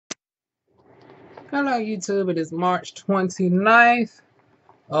Hello YouTube, it is March 29th.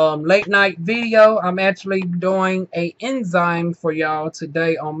 Late night video. I'm actually doing a enzyme for y'all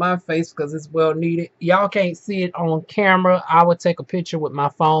today on my face because it's well needed. Y'all can't see it on camera. I would take a picture with my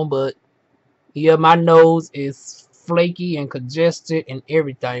phone, but yeah, my nose is flaky and congested and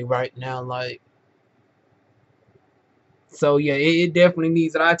everything right now. So yeah, it definitely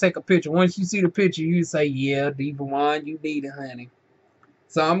needs it. I take a picture. Once you see the picture, you say, yeah, Diva One, you need it, honey.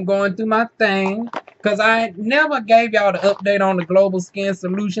 So I'm going through my thing because I never gave y'all the update on the global skin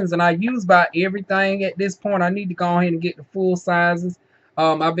solutions, and I use about everything at this point. I need to go ahead and get the full sizes.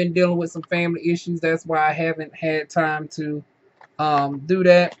 I've been dealing with some family issues. That's why I haven't had time to do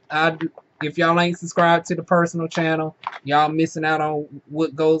that. If y'all ain't subscribed to the personal channel, y'all missing out on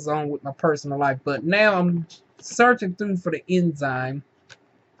what goes on with my personal life. But now I'm searching through for the enzyme.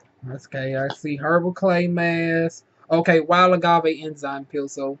 Okay, I see herbal clay mask. Okay, wild agave enzyme pill.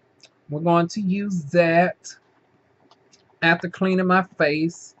 So we're going to use that after cleaning my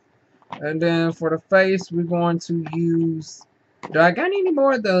face. And then for the face, we're going to use... Do I got any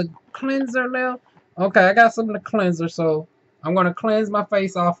more of the cleanser left? Okay, I got some of the cleanser. So I'm going to cleanse my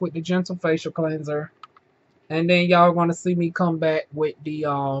face off with the gentle facial cleanser. And then y'all going to see me come back with the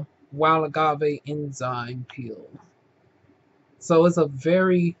wild agave enzyme pill. So it's a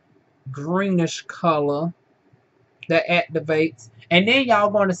very greenish color that activates, and then y'all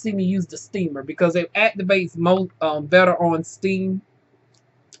going to see me use the steamer because it activates better on steam.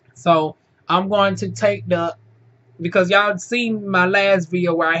 So I'm going to take because y'all seen my last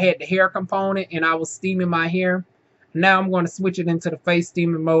video where I had the hair component and I was steaming my hair. Now I'm going to switch it into the face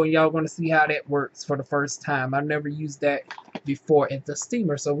steaming mode, and y'all going to see how that works for the first time. I've never used that before at the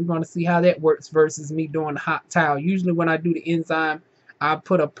steamer, so we're going to see how that works versus me doing hot towel. Usually when I do the enzyme, I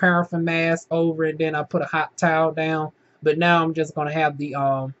put a paraffin mask over and then I put a hot towel down. But now I'm just going to have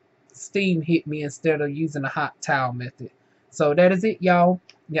the steam hit me instead of using the hot towel method. So that is it, y'all.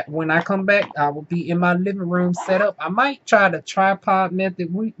 Yeah, when I come back, I will be in my living room set up. I might try the tripod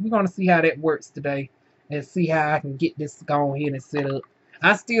method. We're going to see how that works today and see how I can get this going here and set up.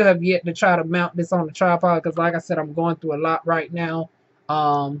 I still have yet to try to mount this on the tripod because, like I said, I'm going through a lot right now.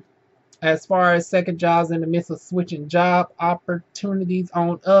 As far as second jobs in the midst of switching job opportunities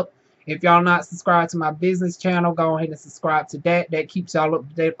on up. If y'all not subscribed to my business channel, go ahead and subscribe to that. That keeps y'all up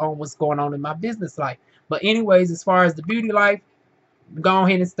to date on what's going on in my business life. But anyways, as far as the beauty life, go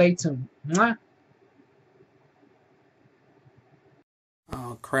ahead and stay tuned. Mwah.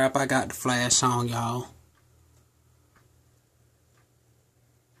 Oh crap, I got the flash on, y'all.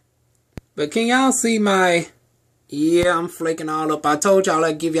 But can y'all see my... Yeah, I'm flaking all up. I told y'all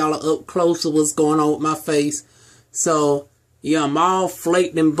I'd give y'all an up close of what's going on with my face. So, yeah, I'm all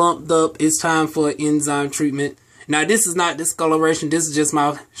flaked and bumped up. It's time for an enzyme treatment. Now, this is not discoloration. This is just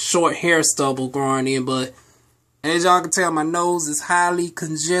my short hair stubble growing in. But as y'all can tell, my nose is highly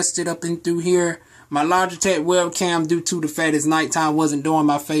congested up and through here. My Logitech webcam, due to the fact it's nighttime, wasn't doing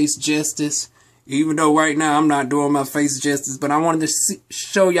my face justice. Even though right now I'm not doing my face justice, but I wanted to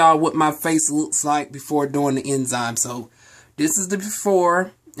show y'all what my face looks like before doing the enzyme. So this is the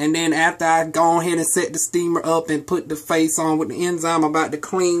before, and then after I go ahead and set the steamer up and put the face on with the enzyme, I'm about to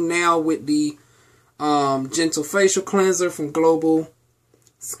clean now with the gentle facial cleanser from Global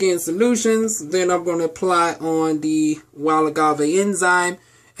Skin Solutions. Then I'm going to apply on the wild agave enzyme,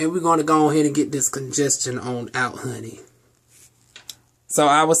 and we're going to go ahead and get this congestion on out, honey. So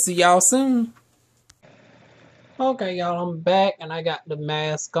I will see y'all soon. Okay, y'all, I'm back, and I got the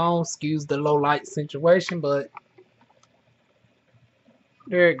mask on. Excuse the low light situation, but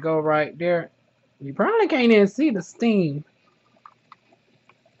there it go right there. You probably can't even see the steam.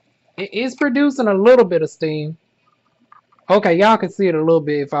 It is producing a little bit of steam. Okay, y'all can see it a little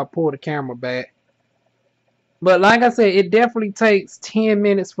bit if I pull the camera back. But like I said, it definitely takes 10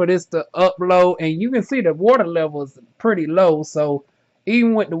 minutes for this to upload, and you can see the water level is pretty low, so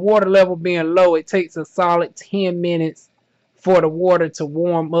even with the water level being low, it takes a solid 10 minutes for the water to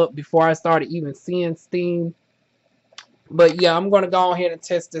warm up before I started even seeing steam. But yeah, I'm going to go ahead and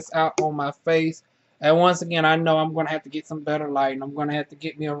test this out on my face. And once again, I know I'm going to have to get some better lighting. I'm going to have to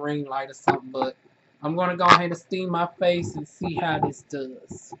get me a ring light or something. But I'm going to go ahead and steam my face and see how this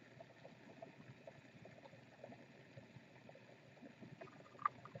does.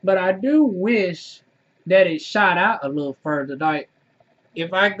 But I do wish that it shot out a little further. Like,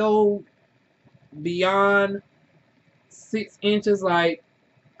 if I go beyond 6 inches, like,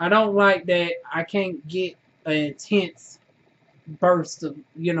 I don't like that I can't get an intense burst of,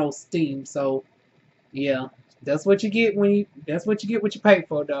 steam. So, yeah, that's what you get that's what you pay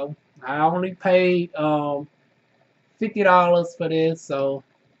for, though. I only paid $50 for this, so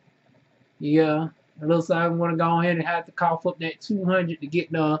yeah. It looks like I'm gonna go ahead and have to cough up that 200 to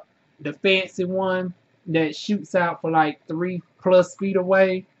get the fancy one that shoots out for like 3+ feet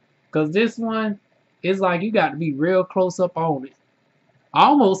away. Cause this one is like you got to be real close up on it. I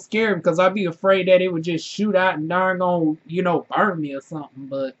almost scared because I'd be afraid that it would just shoot out and darn gonna, burn me or something.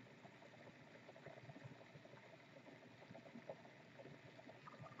 But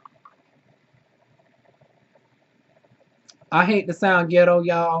I hate to sound ghetto,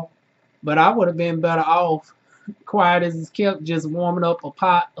 y'all, but I would have been better off, quiet as it's kept, just warming up a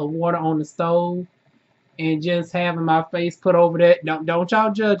pot of water on the stove and just having my face put over that. Don't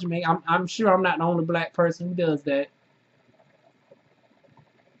y'all judge me. I'm sure I'm not the only black person who does that.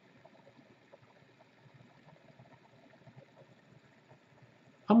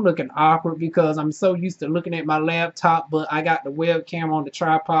 I'm looking awkward because I'm so used to looking at my laptop, but I got the webcam on the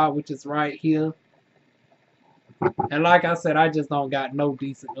tripod, which is right here. And like I said, I just don't got no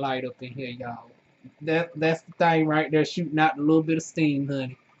decent light up in here, y'all. That's the thing right there, shooting out a little bit of steam,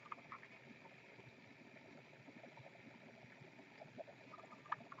 honey.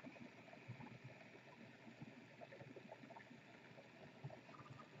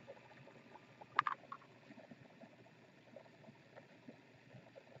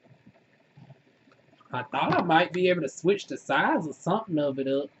 I thought I might be able to switch the size or something of it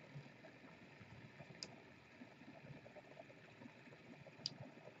up.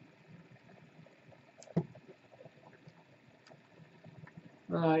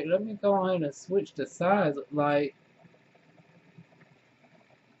 Like, let me go ahead and switch the size. Like,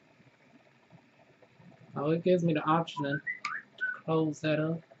 oh, it gives me the option to close that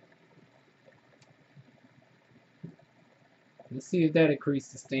up. Let's see if that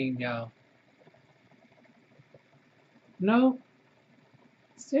increases the steam, y'all. No,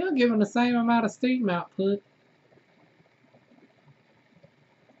 still giving the same amount of steam output.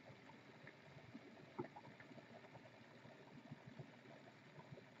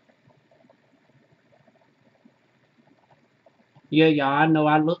 Yeah, y'all, I know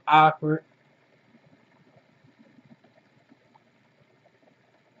I look awkward.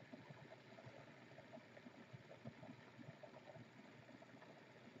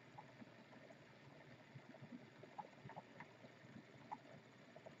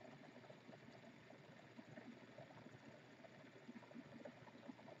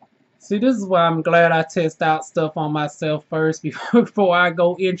 See, this is why I'm glad I test out stuff on myself first before I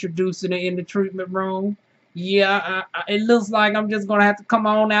go introducing it in the treatment room. Yeah, it looks like I'm just gonna have to come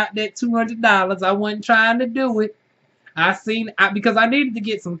on out that $200. I wasn't trying to do it. Because I needed to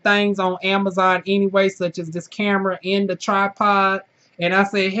get some things on Amazon anyway, such as this camera and the tripod. And I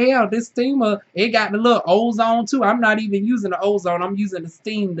said, hell, this steamer, it got the little ozone too. I'm not even using the ozone. I'm using the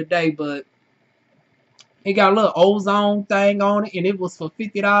steam today, but it got a little ozone thing on it, and it was for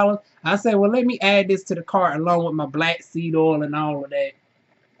 $50. I said, well, let me add this to the cart along with my black seed oil and all of that.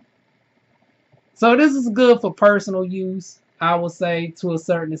 So this is good for personal use, I would say, to a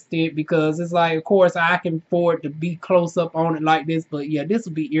certain extent, because it's like, of course, I can afford to be close up on it like this, but yeah, this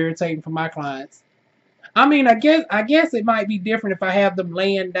would be irritating for my clients. I mean, I guess it might be different if I have them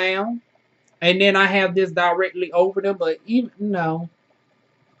laying down and then I have this directly over them, but even no.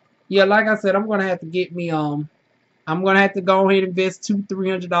 Yeah, like I said, I'm gonna have to go ahead and invest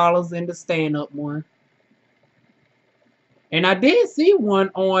 $200-300 in the stand up one. And I did see one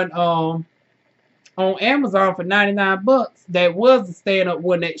on Amazon for 99 bucks that was the stand up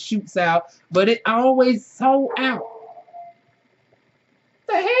one that shoots out, but it always sold out.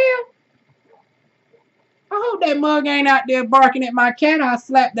 The hell? I hope that mug ain't out there barking at my cat. I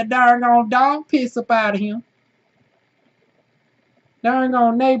slapped the darn on dog piss up out of him. Darn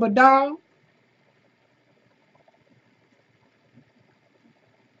on neighbor dog.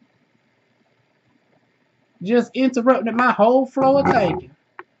 Just interrupted my whole flow of thinking.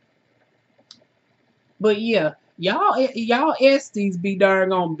 But yeah, y'all Estes be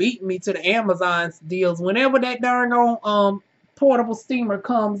darn on beating me to the Amazon deals. Whenever that darn on portable steamer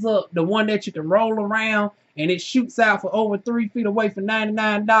comes up, the one that you can roll around and it shoots out for over 3 feet away for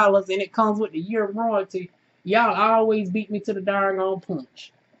 $99 and it comes with the year of warranty, y'all always beat me to the darn on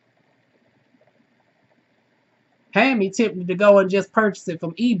punch. Had me tempted to go and just purchase it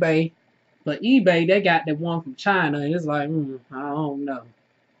from eBay, but eBay they got the one from China and it's like, I don't know.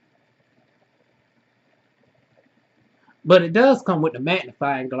 But it does come with the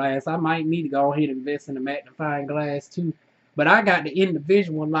magnifying glass. I might need to go ahead and invest in the magnifying glass too. But I got the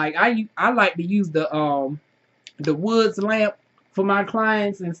individual. Like I like to use the woods lamp for my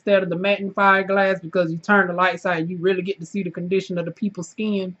clients instead of the magnifying glass because you turn the lights out and you really get to see the condition of the people's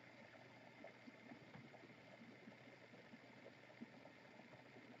skin.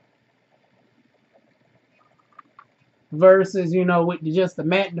 versus, you know, with just the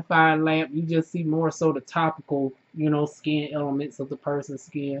magnifying lamp, you just see more so the topical, you know, skin elements of the person's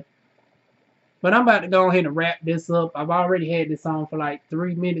skin. But I'm about to go ahead and wrap this up. I've already had this on for like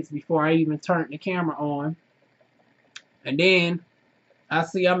 3 minutes before I even turned the camera on. And then I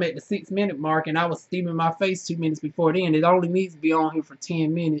see I'm at the 6 minute mark and I was steaming my face 2 minutes before then. It only needs to be on here for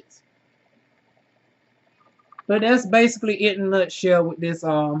 10 minutes. But that's basically it in a nutshell with this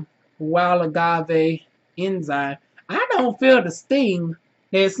wild agave enzyme. I don't feel the sting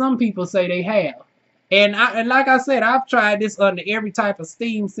that some people say they have. And like I said, I've tried this under every type of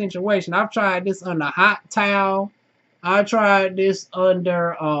steam situation. I've tried this under hot towel. I tried this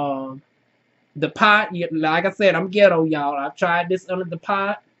under the pot. Like I said, I'm ghetto, y'all. I've tried this under the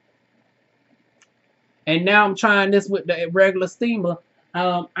pot. And now I'm trying this with the regular steamer.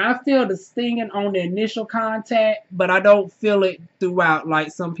 I feel the stinging on the initial contact, but I don't feel it throughout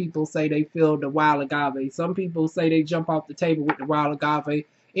like some people say they feel the wild agave. Some people say they jump off the table with the wild agave.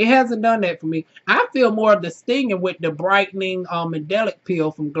 It hasn't done that for me. I feel more of the stinging with the brightening Mandelic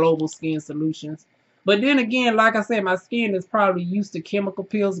peel from Global Skin Solutions. But then again, like I said, my skin is probably used to chemical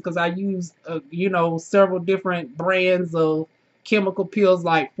peels because I use, you know, several different brands of chemical peels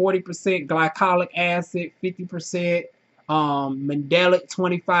like 40% glycolic acid, 50% Mandelic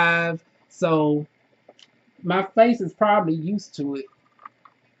 25. So my face is probably used to it.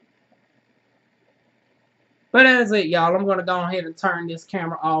 But that's it, y'all. I'm gonna go ahead and turn this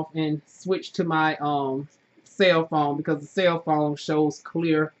camera off and switch to my cell phone because the cell phone shows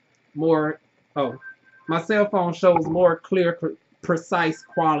clear more. Oh, my cell phone shows more clear, precise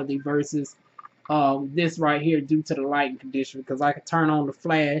quality versus this right here due to the lighting condition because I can turn on the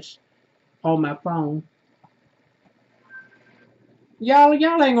flash on my phone. Y'all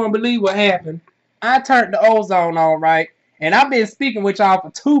ain't gonna believe what happened. I turned the ozone on, right? And I've been speaking with y'all for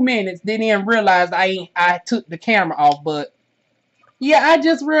 2 minutes, didn't even realize I took the camera off. But yeah, I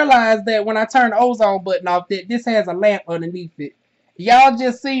just realized that when I turned the ozone button off, that this has a lamp underneath it. Y'all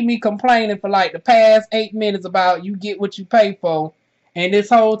just see me complaining for like the past 8 minutes about you get what you pay for, and this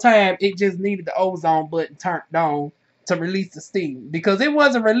whole time it just needed the ozone button turned on to release the steam because it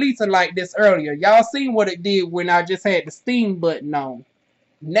wasn't releasing like this earlier. Y'all seen what it did when I just had the steam button on.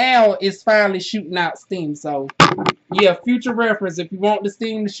 Now it's finally shooting out steam. So yeah, future reference, if you want the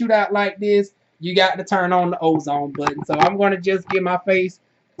steam to shoot out like this, you got to turn on the ozone button. So I'm going to just give my face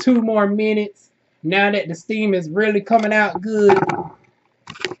 2 more minutes now that the steam is really coming out good.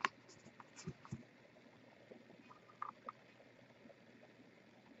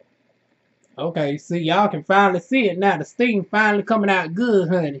 Okay, see, y'all can finally see it now. The steam finally coming out good,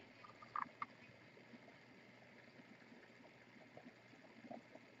 honey.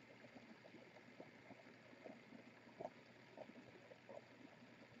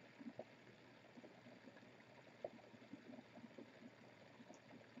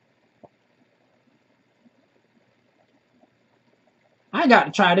 I got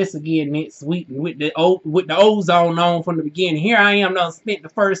to try this again next week with the ozone on from the beginning. Here I am, done spent the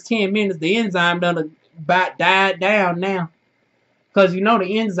first 10 minutes. The enzyme done about died down now. Because you know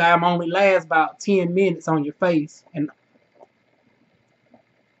the enzyme only lasts about 10 minutes on your face. And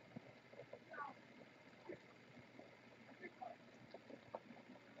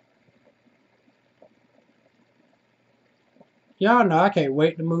y'all know I can't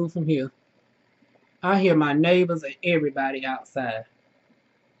wait to move from here. I hear my neighbors and everybody outside.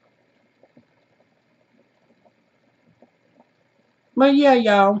 But yeah,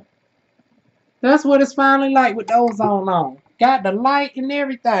 y'all. That's what it's finally like with the ozone on. Got the light and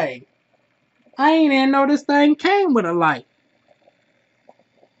everything. I ain't even know this thing came with a light.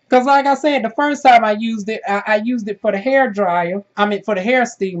 Because like I said, the first time I used it, I used it for the hair dryer. I mean, for the hair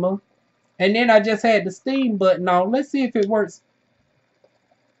steamer. And then I just had the steam button on. Let's see if it works.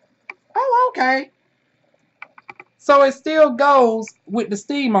 Oh, okay. So it still goes with the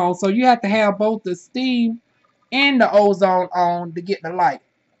steam on. So you have to have both the steam and the ozone on to get the light.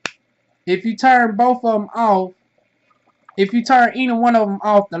 If you turn both of them off, if you turn either one of them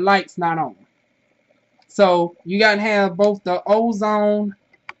off, the light's not on. So you gotta have both the ozone.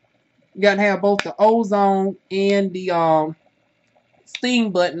 You gotta have both the ozone and the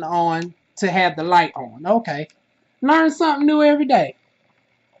steam button on to have the light on. Okay, learn something new every day.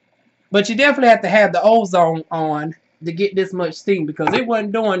 But you definitely have to have the ozone on to get this much steam because it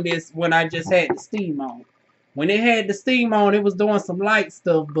wasn't doing this when I just had the steam on. When it had the steam on, it was doing some light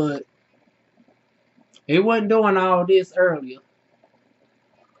stuff, but it wasn't doing all this earlier.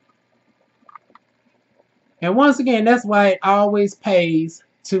 And once again, that's why it always pays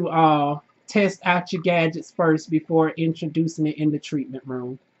to test out your gadgets first before introducing it in the treatment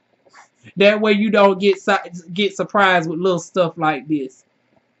room. That way you don't get surprised with little stuff like this.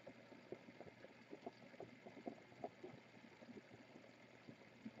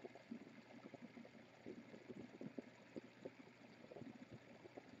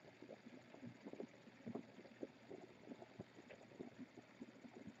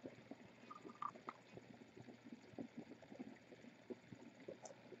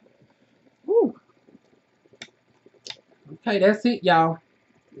 Whew. Okay, that's it, y'all.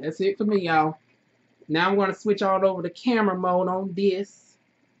 That's it for me, y'all. Now I'm going to switch all over to camera mode on this.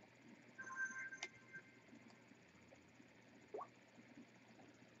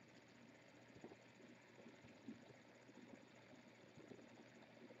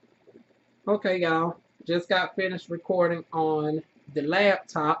 Okay, y'all. Just got finished recording on the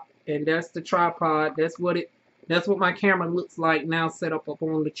laptop, and that's the tripod. That's what my camera looks like now set up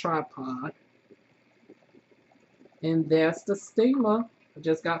on the tripod. And that's the steamer. I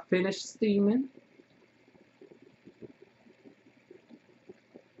just got finished steaming.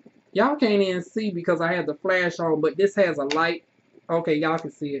 Y'all can't even see because I had the flash on, but this has a light. Okay, y'all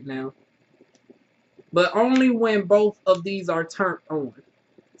can see it now. But only when both of these are turned on.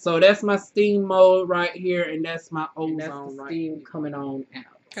 So that's my steam mode right here, and that's my ozone right here. Steam coming on out.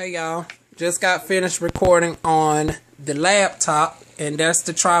 Okay, y'all. Just got finished recording on the laptop, and that's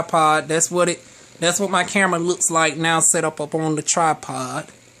the tripod. That's what my camera looks like now set up on the tripod.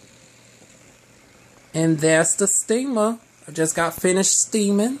 And that's the steamer. I just got finished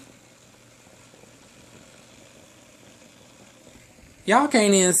steaming. Y'all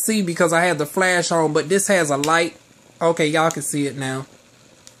can't even see because I had the flash on, but this has a light. Okay, y'all can see it now.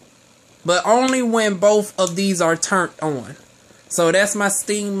 But only when both of these are turned on. So that's my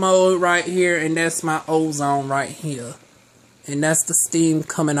steam mode right here, and that's my ozone right here. And that's the steam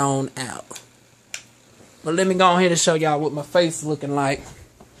coming on out. But let me go ahead and show y'all what my face is looking like.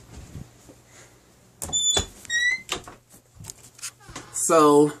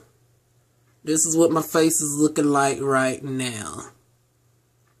 So, this is what my face is looking like right now.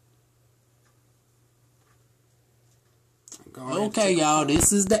 Okay, y'all,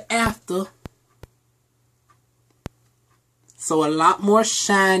 this is the after. So, a lot more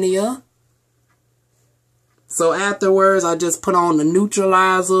shinier. So, afterwards, I just put on the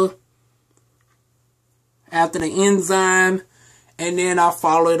neutralizer after the enzyme. And then I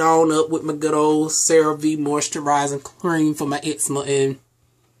follow it on up with my good old CeraVe moisturizing cream for my eczema. And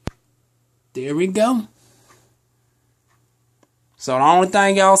there we go. So, the only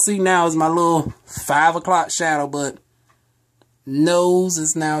thing y'all see now is my little 5 o'clock shadow, but nose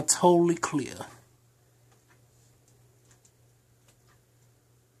is now totally clear.